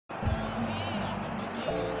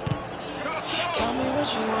Tell me what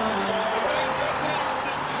you want.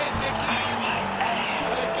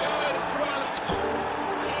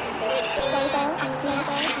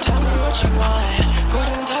 Tell me what you want. Go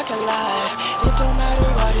ahead and talk a lot. It don't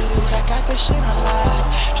matter what it is. I got this shit on lock.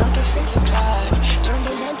 Drunk at 6 o'clock. Turned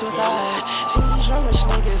to mental thought. Seen these young rich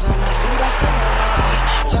niggas on my feet. I said no more.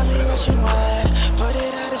 Tell me what you want. Put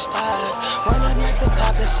it out of stock. When I'm at the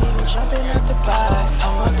top, they see who jumping at the box. I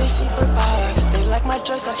want they secret box. They like my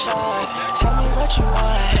dress like shot. Tell me what you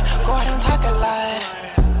want. Go ahead and talk a lot.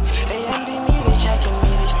 They envy me, they checking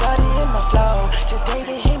me, they studying my flow. Today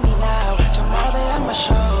they hate me now, tomorrow they at my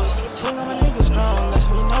shows. Sing all my niggas grown, lets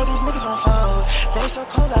me know these niggas won't fold. They so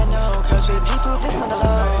cold I know, cause with people this not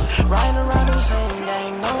low. Riding around the same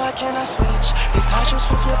gang, no I cannot switch. Be cautious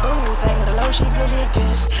with your boo, thing the low she blew me a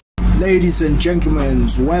kiss. Ladies and gentlemen,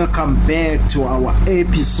 welcome back to our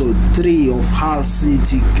episode 3 of Hull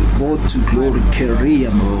City Road to Glory career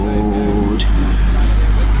mode.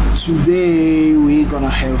 Today we're gonna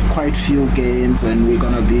have quite few games and we're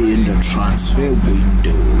gonna be in the transfer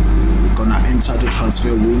window. We're gonna enter the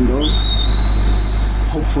transfer window.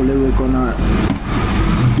 Hopefully we're gonna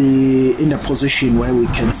be in a position where we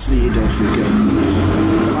can see that we can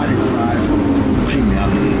qualify for Premier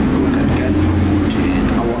League, we can get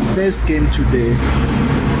promoted. Our first game today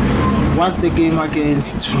was the game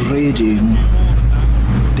against Reading.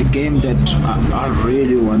 The game that I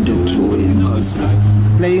really wanted to win, because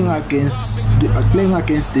playing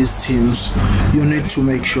against these teams, you need to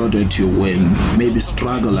make sure that you win. Maybe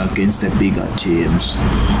struggle against the bigger teams.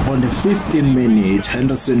 On the 15th minute,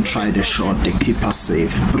 Henderson tried a shot, the keeper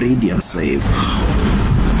saved, brilliant save.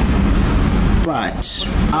 But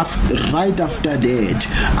right after that,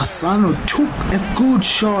 Asano took a good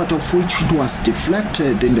shot of which it was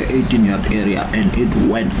deflected in the 18-yard area and it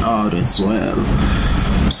went out as well.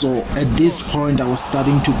 So at this point I was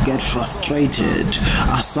starting to get frustrated.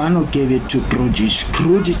 Asano gave it to Krujic.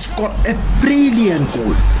 Krujic scored a brilliant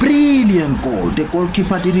goal. The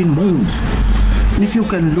goalkeeper didn't move. If you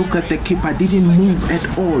can look at the keeper, didn't move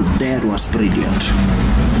at all. That was brilliant.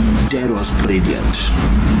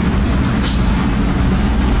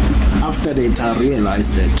 After that, I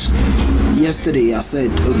realized that yesterday I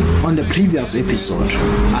said on the previous episode,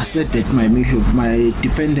 I said that my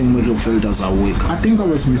defending midfielders are weak. I think I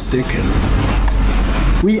was mistaken.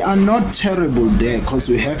 We are not terrible there because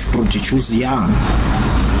we have Krujic who's young.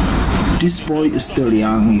 This boy is still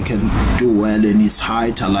young. He can do well in his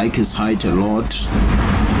height. I like his height a lot.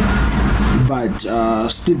 But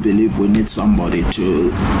still believe we need somebody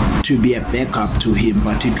to be a backup to him,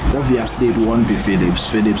 but obviously it won't be Phillips.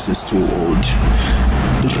 Phillips is too old.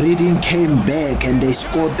 The Reading came back and they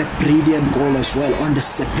scored the brilliant goal as well on the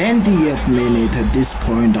 70th minute. At this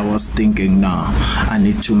point I was thinking, nah, I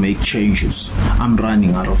need to make changes. I'm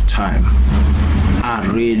running out of time. I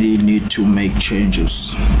really need to make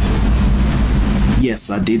changes. Yes,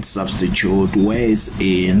 I did substitute. Where is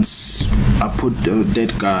Ince? I put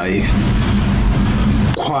that guy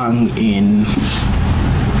Kwang in,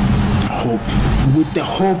 with the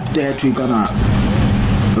hope that we're gonna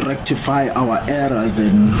rectify our errors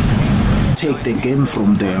and take the game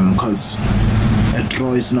from them, because a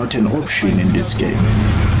draw is not an option in this game.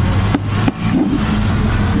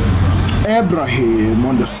 Ibrahim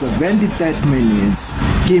on the 73rd minute,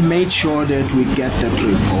 he made sure that we get the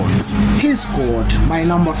 3 points. He scored. My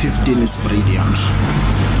number 15 is brilliant.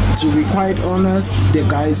 To be quite honest, the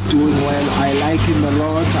guy is doing well. I like him a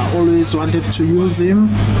lot. I always wanted to use him,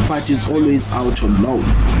 but he's always out on loan.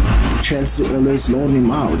 Chelsea always loan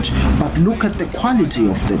him out. But look at the quality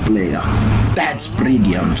of the player. That's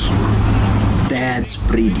brilliant.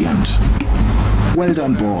 Well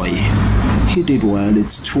done, boy. He did well.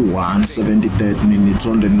 It's 2-1, 73rd minute.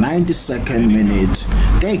 On the 92nd minute,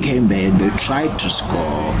 they came back. They tried to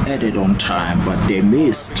score, added on time, but they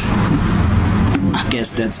missed. I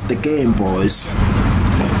guess that's the game, boys.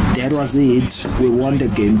 That was it. We won the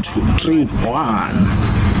game 3-1,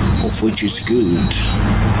 of which is good.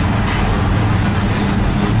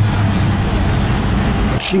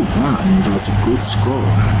 3-1, it was a good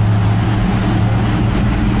score.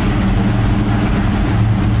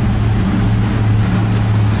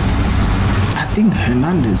 I think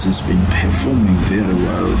Hernandez has been performing very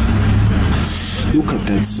well. Look at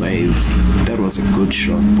that save. That was a good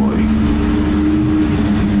shot, boy.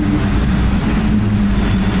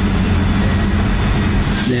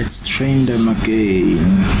 Let's train them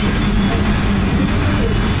again.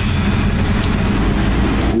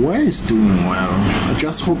 Where is doing well. I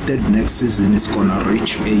just hope that next season is gonna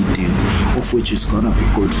reach 80, of which is gonna be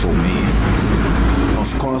good for me.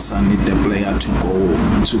 Of course, I need the player to grow,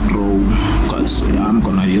 because does. I'm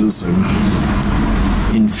gonna use him.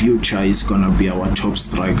 In future, he's gonna be our top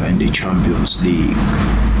striker in the Champions League.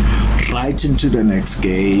 Right into the next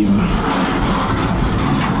game.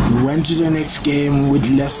 We went to the next game with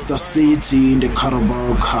Leicester City in the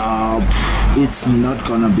Carabao Cup. It's not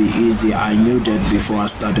gonna be easy. I knew that before I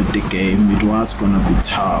started the game. It was gonna be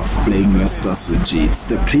tough playing Leicester City. It's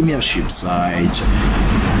the Premiership side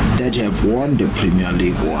that have won the Premier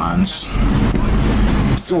League once.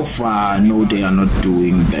 So far, no, they are not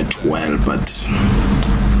doing that well, but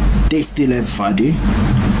they still have Vardy.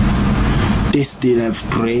 They still have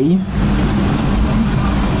Gray.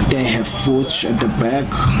 They have Fuchs at the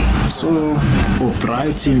back. So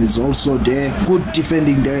Brighton is also there. Good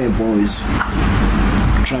defending there, boys.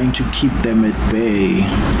 Trying to keep them at bay.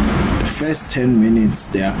 The first 10 minutes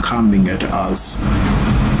they are coming at us.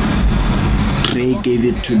 Gray gave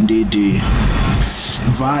it to Ndidi.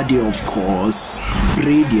 Vardy, of course.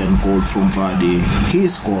 Brilliant goal from Vardy. He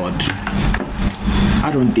scored. I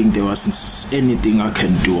don't think there was anything I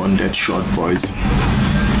can do on that shot, boys.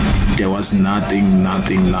 There was nothing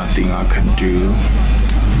I can do.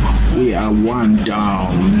 We are one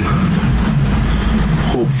down.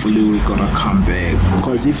 Hopefully we're gonna come back,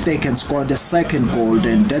 because if they can score the second goal,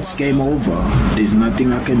 then that's game over. There's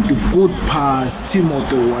nothing I can do. Good pass,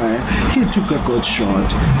 Timothy Weah. He took a good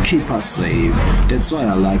shot. Keeper save. That's why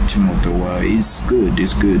I like Timothy Weah. He's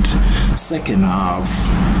good. Second half,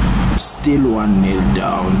 still 1-0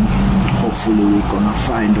 down. Hopefully we're gonna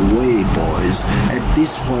find a way, boys. At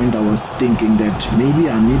this point I was thinking that maybe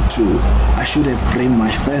I should have bring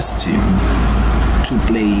my first team to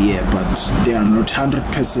play here, but they are not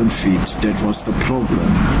 100% fit. That was the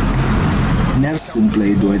problem. Nelson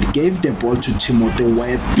played well, gave the ball to Timothy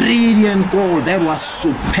Weah. Brilliant goal. That was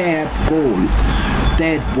superb goal.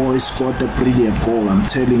 That boy scored the brilliant goal. I'm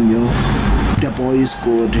telling you, the boy is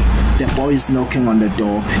good. The boy is knocking on the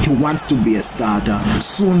door. He wants to be a starter.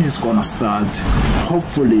 Soon he's gonna start.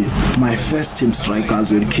 Hopefully my first team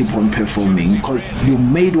strikers will keep on performing, because you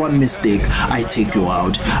made one mistake, I take you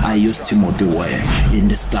out. I use Timothy Weah in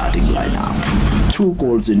the starting lineup. 2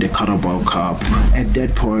 goals in the Carabao Cup. At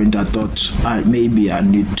that point I thought maybe I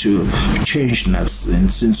need to change Nelson,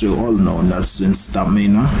 since we all know Nelson's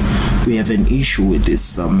stamina. We have an issue with his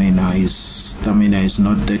stamina. His stamina is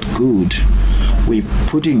not that good. We're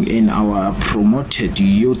putting in our promoted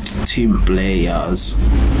youth team players,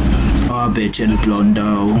 Arbet and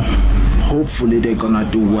Blondell. Hopefully they're gonna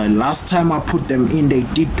do well. Last time I put them in, they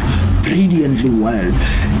did brilliantly well.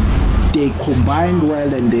 They combined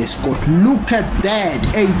well and they scored. Look at that,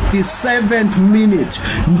 87th minute.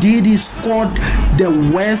 Ndidi scored the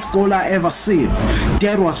worst goal I ever seen.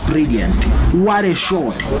 That was brilliant. What a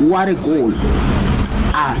shot, what a goal.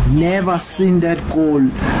 I've never seen that goal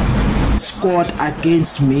scored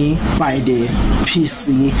against me by the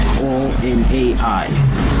PC or an AI.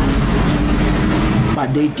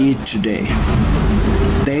 But they did today.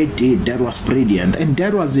 They did. That was brilliant. And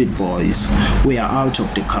that was it, boys. We are out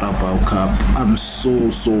of the Carabao Cup. I'm so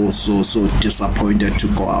disappointed to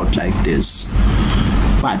go out like this.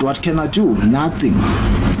 But what can I do? Nothing.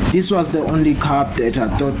 This was the only cup that I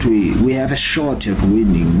thought we have a shot at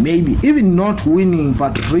winning. Maybe even not winning,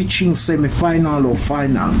 but reaching semi-final or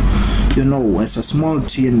final. You know, as a small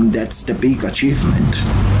team, that's the big achievement.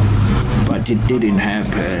 But it didn't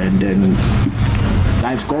happen. And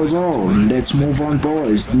life goes on. Let's move on,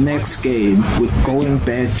 boys. Next game, we're going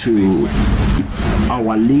back to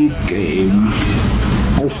our league game,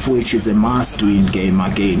 of which is a must-win game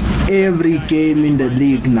again. Every game in the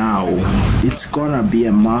league now, it's gonna be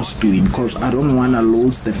a must-win, because I don't want to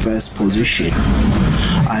lose the first position.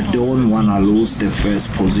 I don't want to lose the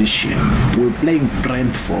first position. We're playing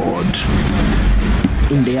Brentford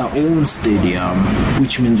in their own stadium,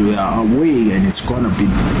 which means we are away and it's gonna be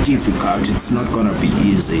difficult. It's not gonna be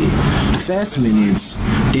easy. First minutes,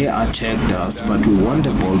 they attacked us, but we won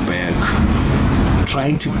the ball back.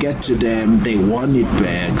 Trying to get to them, they won it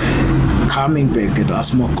back. Coming back at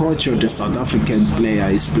us. Mokocho, the South African player,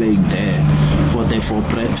 is playing there for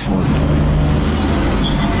Brentford.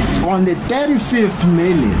 On the 35th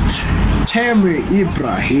minute, Tammy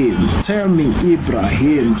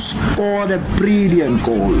Ibrahim scored a brilliant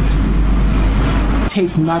goal.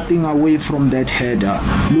 Take nothing away from that header.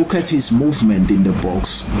 Look at his movement in the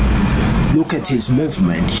box. Look at his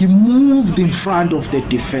movement. He moved in front of the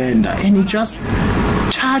defender and he just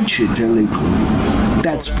touched it a little.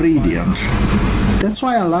 That's brilliant. That's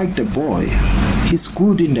why I like the boy. He's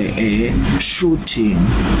good in the air, shooting.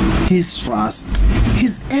 He's fast.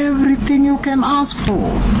 He's everything you can ask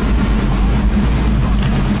for.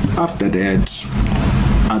 After that,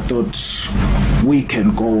 I thought we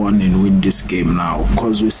can go on and win this game now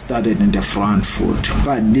because we started in the front foot.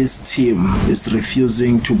 But this team is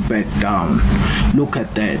refusing to back down. Look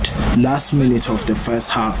at that. Last minute of the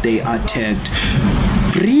first half, they attacked.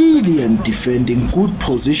 Brilliant defending, good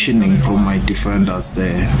positioning from my defenders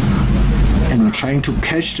there. And we're trying to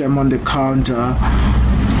catch them on the counter.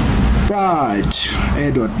 But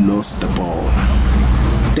Edward lost the ball.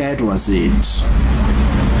 That was it.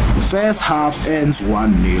 First half ends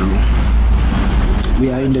 1-0.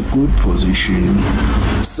 We are in a good position.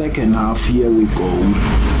 Second half, here we go.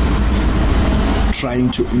 Trying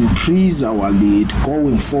to increase our lead,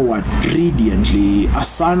 going forward brilliantly.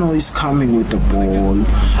 Asano is coming with the ball.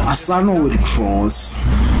 Asano will cross.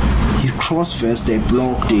 He crossed first, they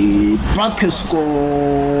blocked it. Barker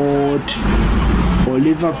scored.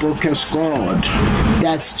 Oliver Barker scored.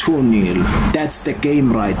 That's 2-0. That's the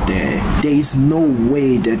game right there. There is no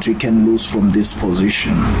way that we can lose from this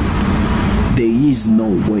position. There is no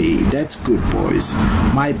way. That's good, boys.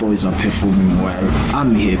 My boys are performing well.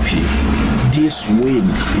 I'm happy. This win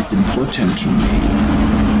is important to me.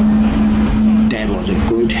 That was a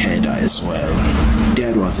good header as well.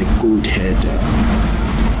 That was a good header.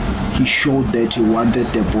 He showed that he wanted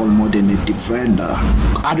the ball more than a defender.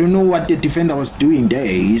 I don't know what the defender was doing there.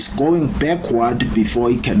 He's going backward before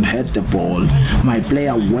he can head the ball. My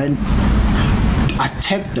player went,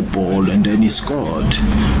 attacked the ball, and then he scored.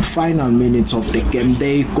 Final minutes of the game,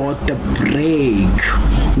 they got the break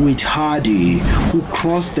with Hardy, who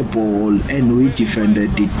crossed the ball, and we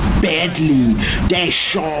defended it badly. They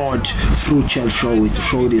shot through Chelsea with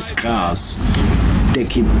showed his class.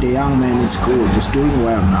 The young man is good. He's doing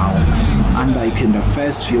well now. Unlike in the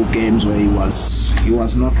first few games where he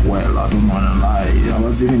was not well. I don't want to lie. I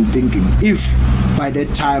was even thinking if by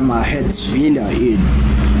that time I had Svila in,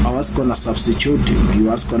 I was gonna substitute him. He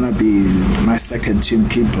was gonna be my second team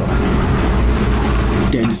keeper.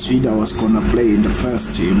 Then Svila was gonna play in the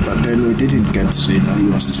first team, but then we didn't get Svila. He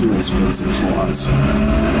was too expensive for us.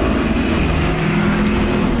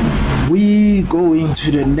 We go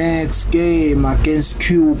into the next game against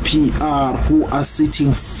QPR, who are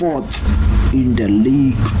sitting 4th in the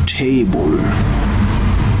league table.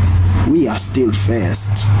 We are still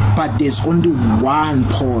first, but there's only 1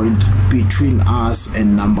 point between us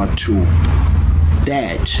and number 2.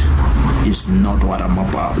 That is not what I'm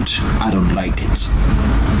about. I don't like it.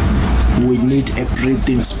 We need a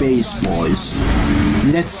breathing space, boys.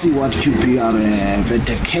 Let's see what QPR have at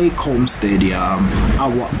the K-Com Stadium,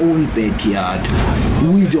 our own backyard.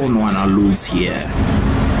 We don't want to lose here.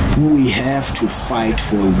 We have to fight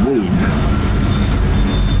for a win.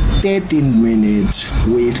 13 minutes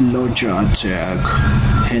with launcher attack.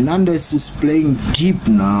 Hernandez is playing deep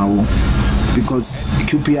now because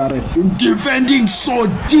QPR have been defending so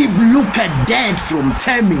deep. Look at that from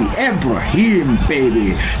Tammy Abraham,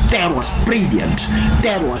 baby. That was brilliant.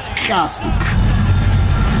 That was classic.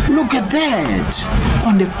 Look at that.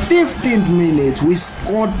 On the 15th minute, we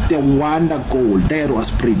scored the wonder goal. That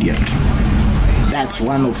was brilliant. That's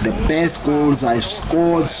one of the best goals I've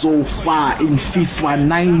scored so far in FIFA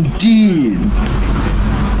 19.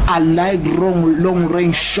 I like long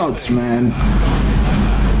range shots, man.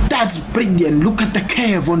 That's brilliant. Look at the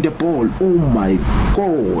curve on the ball. Oh my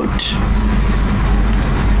god.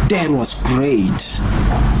 That was great.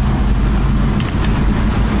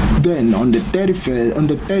 Then on the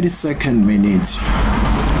 32nd minute,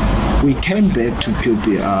 we came back to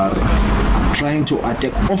QPR, trying to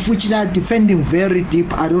attack, of which they are defending very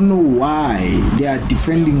deep. I don't know why they are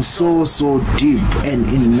defending so deep and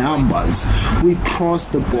in numbers. We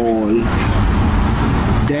crossed the ball.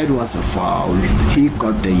 That was a foul. He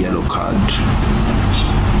got the yellow card.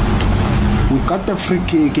 We got the free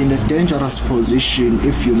kick in a dangerous position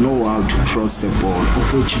if you know how to cross the ball,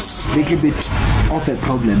 of which is a little bit of a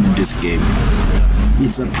problem in this game.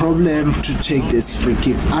 It's a problem to take these free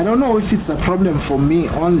kicks. I don't know if it's a problem for me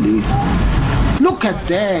only. Look at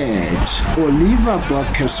that. Oliver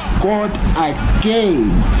Barker scored again.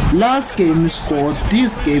 Last game he scored,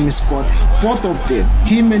 this game he scored. Both of them,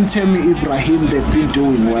 him and Tammy Ibrahim, they've been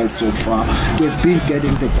doing well so far. They've been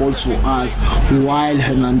getting the goals for us while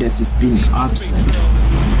Hernandez has been absent.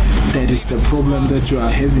 That is the problem that we are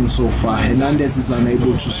having so far. Hernandez is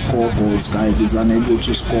unable to score goals, guys. He's unable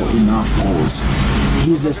to score enough goals.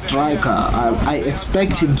 He's a striker. I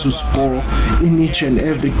expect him to score in each and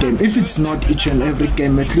every game. If it's not each and every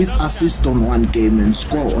game, at least assist on one game and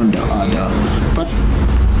score on the other. But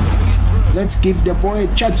let's give the boy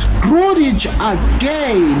a chance. Grudic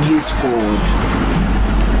again, he scored.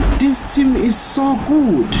 This team is so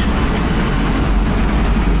good.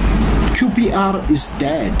 QPR is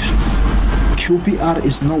dead. QPR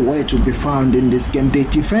is nowhere to be found in this game. They're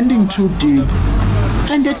defending too deep,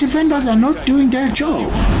 and the defenders are not doing their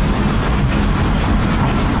job.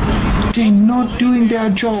 They're not doing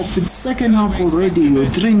their job. It's second half already. You're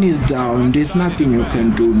 3-0 down. There's nothing you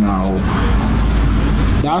can do now.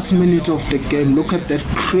 Last minute of the game, look at that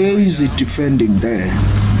crazy defending there.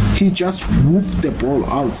 He just whooped the ball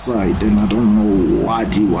outside, and I don't know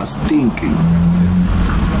what he was thinking.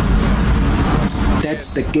 That's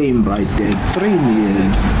the game right there.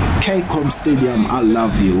 3-0. KCOM Stadium, I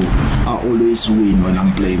love you. I always win when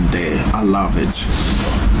I'm playing there. I love it.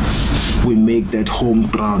 We make that home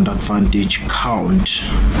ground advantage count.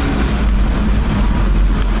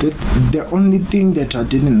 The only thing that I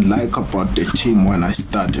didn't like about the team when I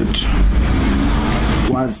started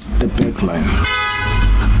was the backline.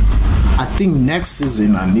 I think next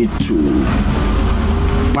season I need to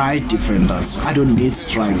buy defenders. I don't need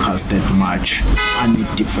strikers that much. I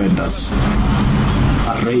need defenders.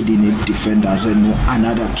 I really need defenders and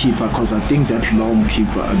another keeper, because I think that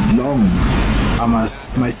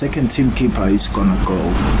my second team keeper is gonna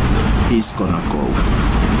go. He's gonna go.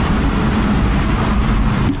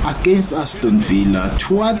 Against Aston Villa,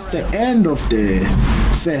 towards the end of the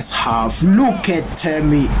first half, look at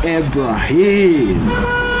Tammy Abraham.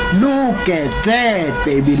 Look at that,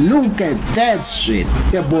 baby. Look at that shit.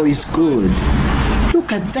 The boy is good.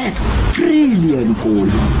 Look at that brilliant goal.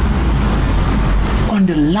 On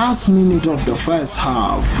the last minute of the first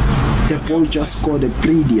half, the boy just scored a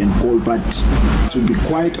brilliant goal, but to be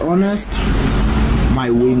quite honest, my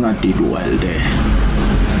winger did well there.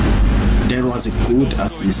 There was a good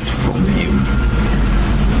assist from him.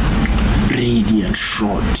 Brilliant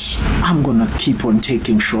shot. I'm gonna keep on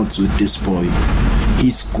taking shots with this boy.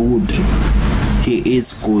 He's good. He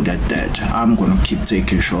is good at that. I'm gonna keep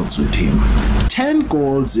taking shots with him. 10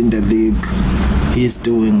 goals in the league. He's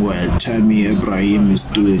doing well. Tammy Abraham is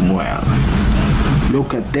doing well.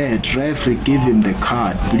 Look at that. Referee, give him the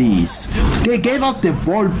card, please. They gave us the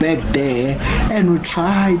ball back there and we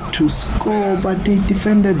tried to score, but they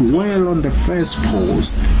defended well on the first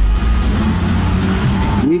post.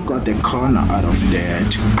 We got the corner out of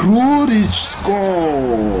that. Grujic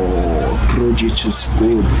score. Grujic is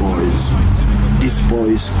good, boys. This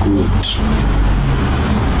boy is good.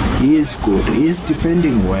 He is good. He's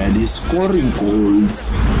defending well. He's scoring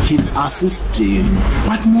goals. He's assisting.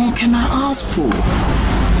 What more can I ask for?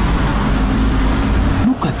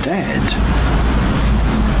 Look at that.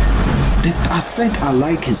 I said I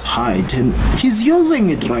like his height, and he's using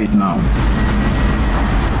it right now.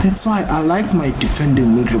 That's why I like my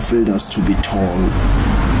defending midfielders to be tall.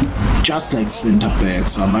 Just like centre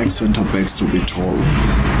backs. I like centre backs to be tall.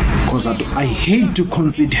 Because I hate to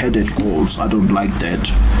concede headed goals. I don't like that.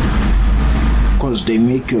 Because they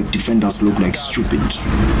make your defenders look like stupid.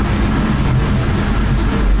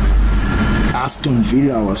 Aston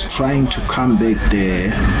Villa was trying to come back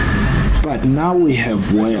there. But now we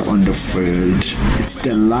have Weah on the field. It's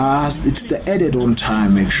the added on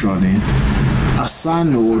time actually.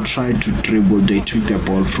 Asano tried to dribble, they took the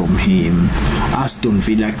ball from him. Aston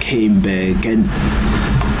Villa came back and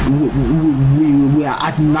we are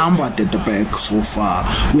outnumbered at the back so far.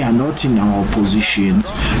 We are not in our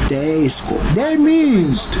positions. They scored. They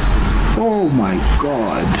missed. Oh my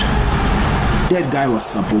god. That guy was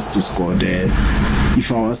supposed to score there.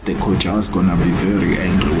 If I was the coach, I was gonna be very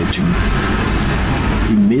angry with him.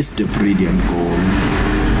 He missed a brilliant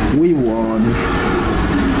goal. We won.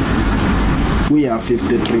 We have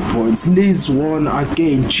 53 points. Leeds won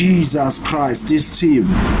again. Jesus Christ, this team.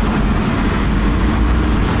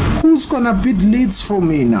 Who's gonna beat Leeds for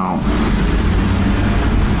me now?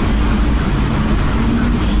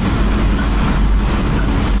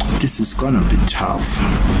 This is gonna be tough.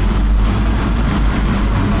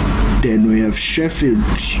 Then we have Sheffield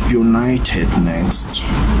United next.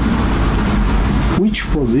 Which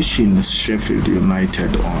position is Sheffield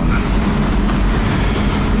United on?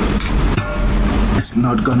 It's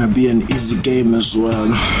not gonna be an easy game as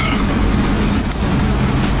well.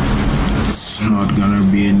 It's not gonna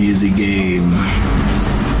be an easy game.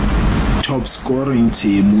 Top scoring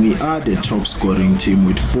team. We are the top scoring team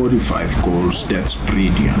with 45 goals. That's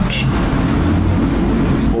brilliant.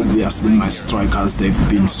 Obviously my strikers, they've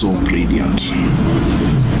been so brilliant.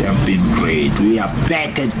 They've been great. We are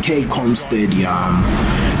back at KCOM Stadium.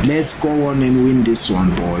 Let's go on and win this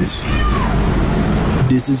one, boys.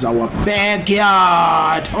 This is our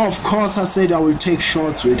backyard. Of course I said I will take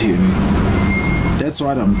shots with him. That's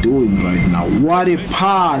what I'm doing right now. What a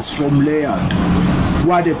pass from Laird.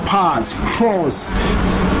 What a pass. Cross.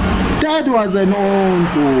 That was an own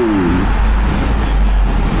goal.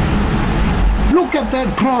 Look Look at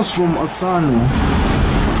that cross from Asano.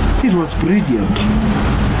 It was brilliant.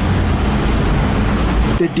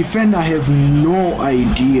 The defender have no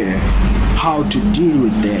idea how to deal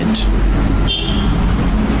with that.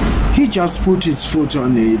 He just put his foot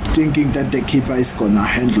on it, thinking that the keeper is gonna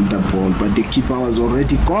handle the ball, but the keeper was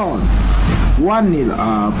already gone. 1-0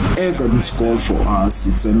 up. Egan scored for us.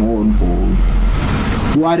 It's an own goal.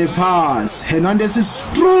 What a pass. Hernandez is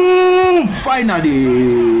through.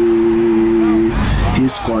 Finally, he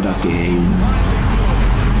scored again.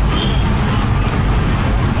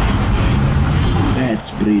 That's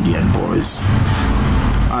brilliant, boys.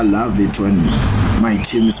 I love it when my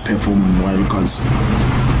team is performing well because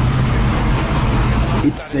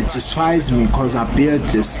it satisfies me because I built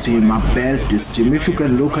this team. If you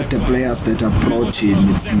can look at the players that I brought in,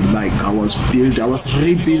 it's like I was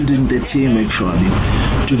rebuilding the team actually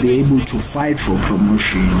to be able to fight for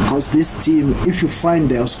promotion. Because this team, if you find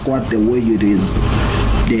their squad the way it is,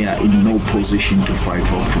 they are in no position to fight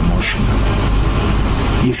for promotion.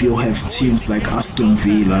 If you have teams like Aston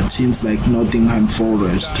Villa, teams like Nottingham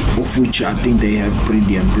Forest, of which I think they have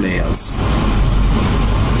brilliant players.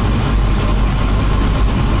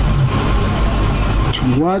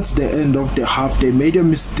 Towards the end of the half, they made a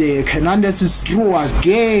mistake. Hernandez is through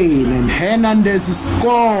again, and Hernandez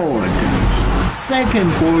scored. Second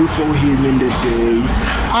goal for him in the day.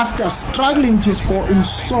 After struggling to score in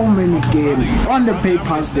so many games, on the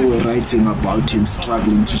papers they were writing about him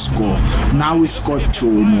struggling to score. Now he scored 2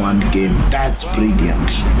 in 1 game. That's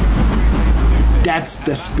brilliant. That's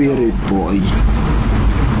the spirit, boy.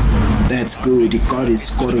 That's good. He got his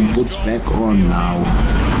scoring boots back on now.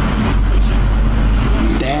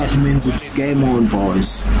 That means it's game on,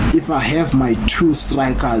 boys. If I have my 2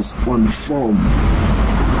 strikers on form,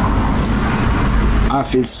 I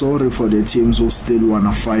feel sorry for the teams who still want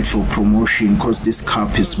to fight for promotion because this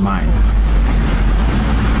cup is mine.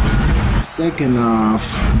 Second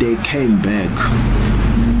half, they came back.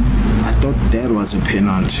 I thought that was a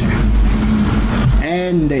penalty.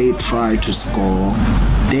 And they tried to score.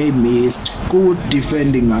 They missed. Good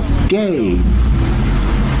defending again.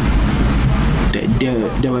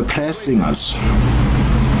 They were pressing us.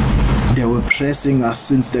 They were pressing us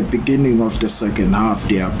since the beginning of the second half.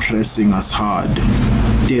 They are pressing us hard.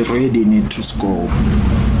 They really need to score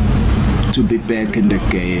to be back in the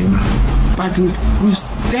game. But we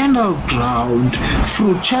stand our ground.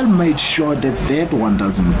 Fruchel made sure that one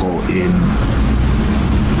doesn't go in.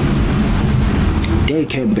 They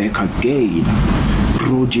came back again.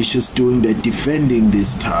 Rogic is doing the defending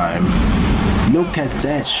this time. Look at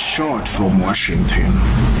that shot from Washington.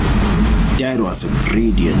 That was a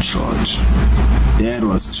brilliant shot. That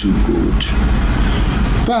was too good.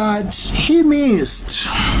 But he missed.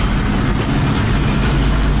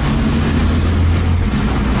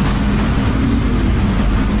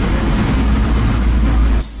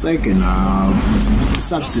 Second half,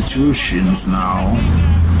 substitutions now.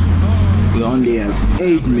 We only have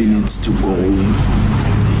 8 minutes to go.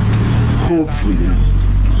 Hopefully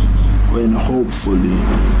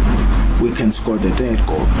we can score the 3rd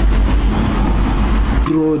goal.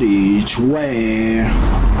 Brodic,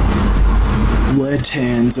 where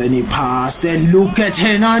turns and he passed, and look at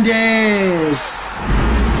Hernandez.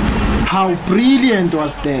 How brilliant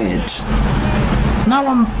was that?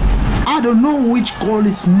 Now I don't know which goal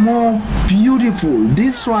is more beautiful,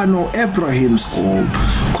 this one or Abraham's goal,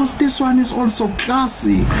 because this one is also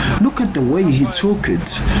classy. Look at the way he took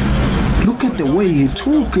it. Look at the way he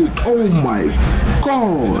took it. Oh my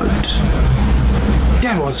God.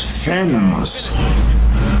 That was venomous.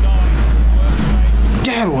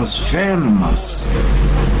 That was venomous.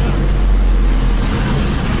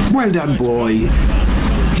 Well done, boy.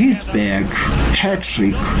 He's back.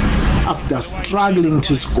 Hat-trick. After struggling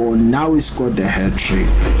to score, now he scored the hat-trick.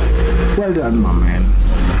 Well done, my man.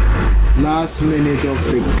 Last minute of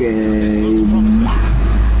the game.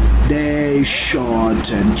 They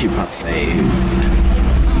shot and keeper saved.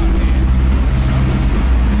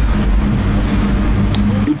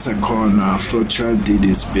 It's a corner. Fruchel did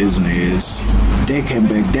his business. They came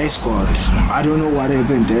back. They scored. I don't know what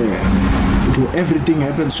happened there. Everything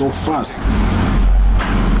happened so fast.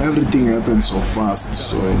 Everything happened so fast.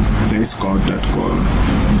 So they scored that goal.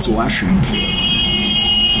 It's Washington.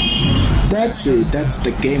 That's it. That's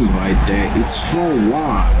the game right there. It's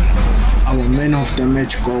 4-1. Our man of the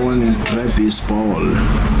match go on and grab his ball.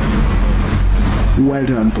 Well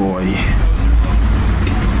done, boy.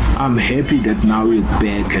 I'm happy that now you're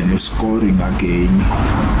back and you're scoring again.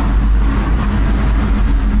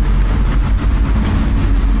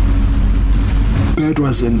 That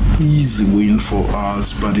was an easy win for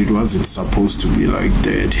us, but it wasn't supposed to be like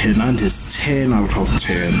that. Hernandez 10 out of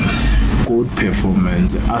 10. Good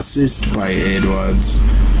performance. Assist by Edwards.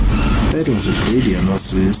 That was a brilliant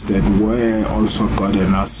assist. That Ware also got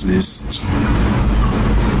an assist.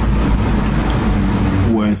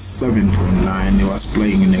 Ware 7.9. He was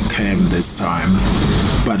playing in a camp this time.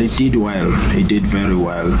 But he did well. He did very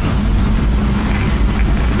well.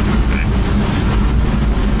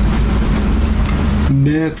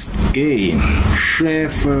 Next game,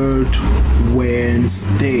 Sheffield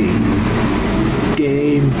Wednesday,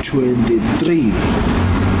 game 23.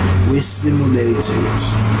 We simulated.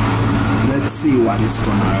 Let's see what is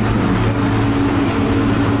gonna happen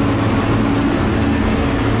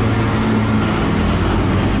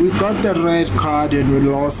here. We got the red card and we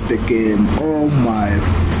lost the game. Oh my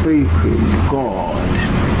freaking god.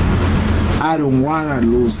 I don't wanna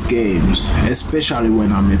lose games, especially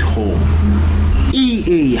when I'm at home.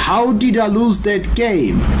 EA, how did I lose that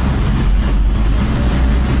game?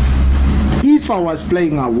 If I was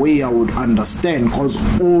playing away, I would understand, because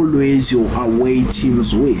always your away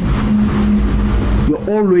teams win.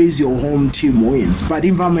 Always your home team wins. But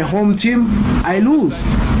if I'm a home team, I lose.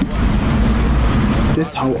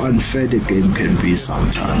 That's how unfair the game can be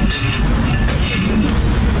sometimes.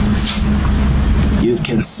 You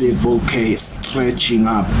can see Bouquet stretching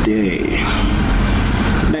up there.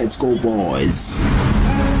 Let's go, boys.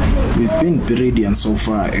 We've been brilliant so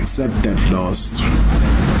far, except that lost.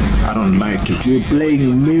 I don't like it. We're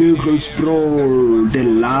playing Middlesbrough. The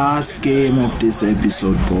last game of this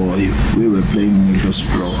episode, boy. We were playing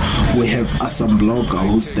Middlesbrough. We have Assembloga,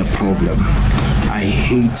 who's the problem. I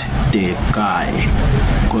hate the guy,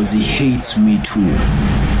 because he hates me too.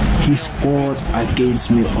 He scored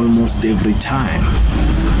against me almost every time.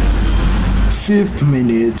 5th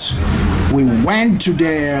minute, we went to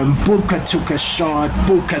them. Booker took a shot.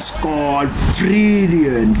 Booker scored.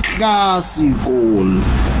 Brilliant, classy goal.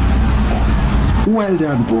 Well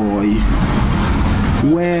done, boy.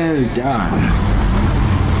 Well done.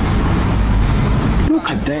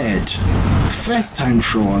 Look at that. First time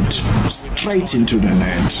shot, straight into the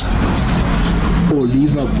net.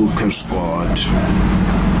 Oliver Booker scored.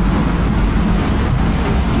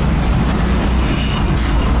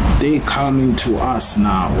 They're coming to us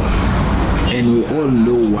now, and we all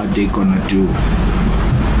know what they're gonna do.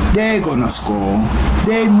 They're gonna score.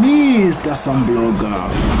 They missed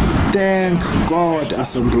Assembloga. Thank God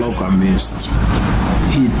Assembloga missed.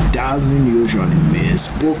 He doesn't usually miss.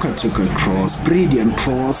 Booker took a cross, brilliant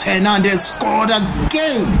cross. Hernandez scored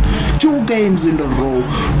again. 2 games in a row.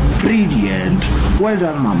 Brilliant. Well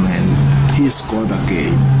done, my man. He scored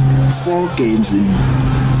again. 4 games in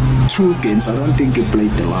 2 games. I don't think he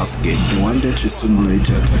played the last game, the one that we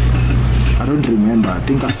simulated. I don't remember. I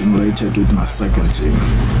think I simulated with my second team.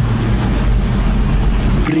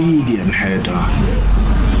 Brilliant header.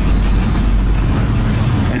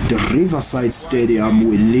 At the Riverside Stadium,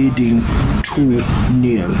 we're leading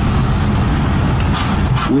 2-0.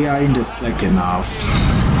 We are in the second half.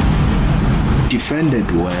 Defended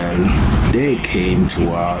well. They came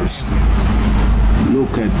to us.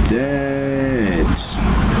 Look at that.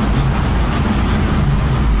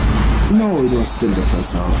 No, it was still the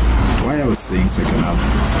first half. Why I was saying second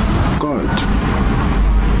half? God.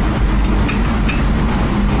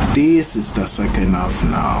 This is the second half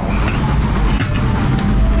now.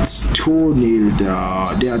 It's 2-0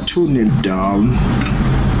 down. They are 2-0 down.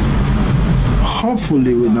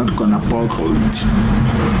 Hopefully we're not gonna buckle it.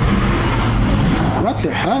 What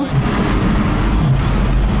the hell?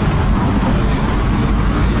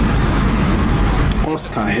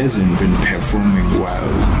 Oscar hasn't been performing well.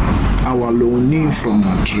 Our loanee from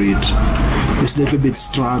Madrid is a little bit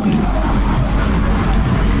struggling.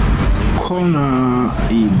 Corner,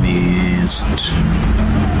 he missed.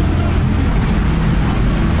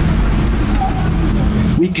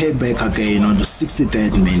 We came back again on the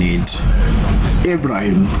 63rd minute.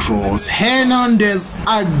 Ibrahim cross. Hernandez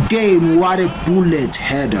again. What a bullet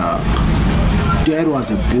header. That was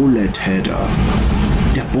a bullet header.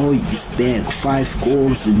 The boy is back. 5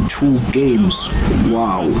 goals in 2 games.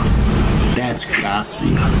 Wow. That's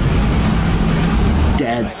classy.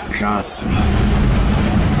 That's classy.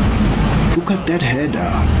 Look at that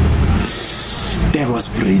header. That was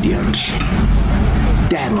brilliant.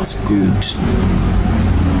 That was good.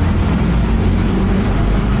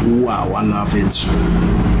 Wow, I love it.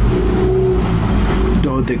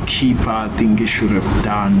 Though the keeper, I think he should have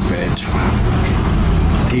done better.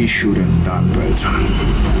 He should have done better.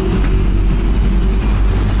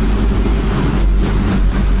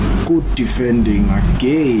 Good defending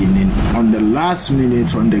again on the last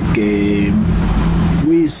minute on the game.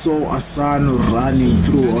 we saw Asano running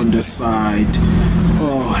through on the side.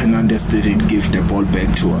 Oh, Hernandez didn't give the ball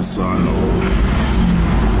back to Asano.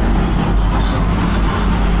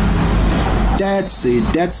 That's it,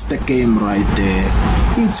 that's the game right there.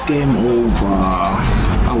 It's game over.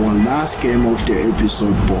 Our last game of the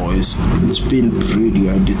episode, boys. It's been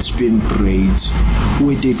brilliant, it's been great.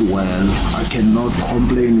 We did well. I cannot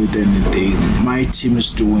complain with anything. My team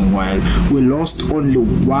is doing well. We lost only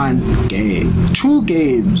one game. 2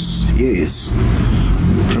 games, yes.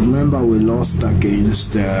 Remember, we lost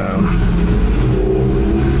against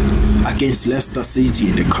Leicester City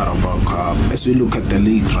in the Carabao Cup. As we look at the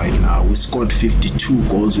league right now, we scored 52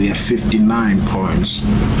 goals. We have 59 points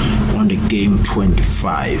on the game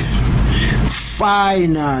 25.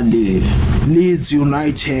 Finally, Leeds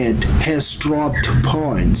United has dropped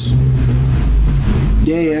points.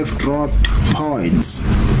 They have dropped points,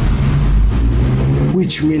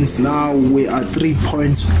 which means now we are 3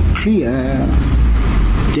 points clear.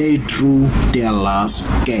 They drew their last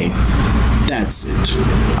game. That's it.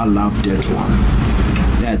 I love that one.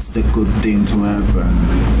 That's the good thing to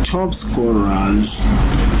happen. Top scorers.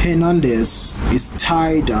 Hernandez is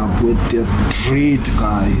tied up with the dread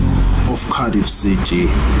guy of Cardiff City.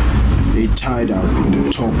 They tied up in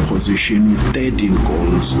the top position with 13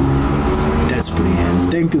 goals. That's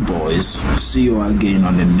brilliant. Thank you, boys. See you again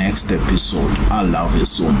on the next episode. I love you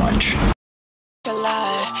so much.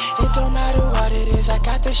 It don't matter what it is, I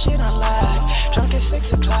got this shit on live. Drunk at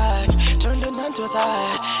 6 o'clock, turned a man to a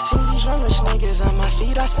thought. Seen these young rich niggas on my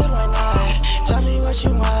feet, I said why not? Tell me what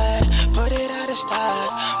you want, put it out of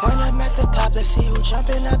stock. When I'm at the top, let's see who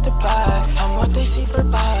jumping out the box. I'm what they see per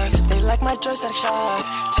box, they like my joystick shot.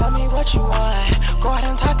 Tell me what you want, go out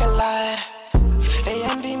and talk a lot. They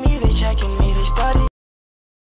envy me, they checking me, they study.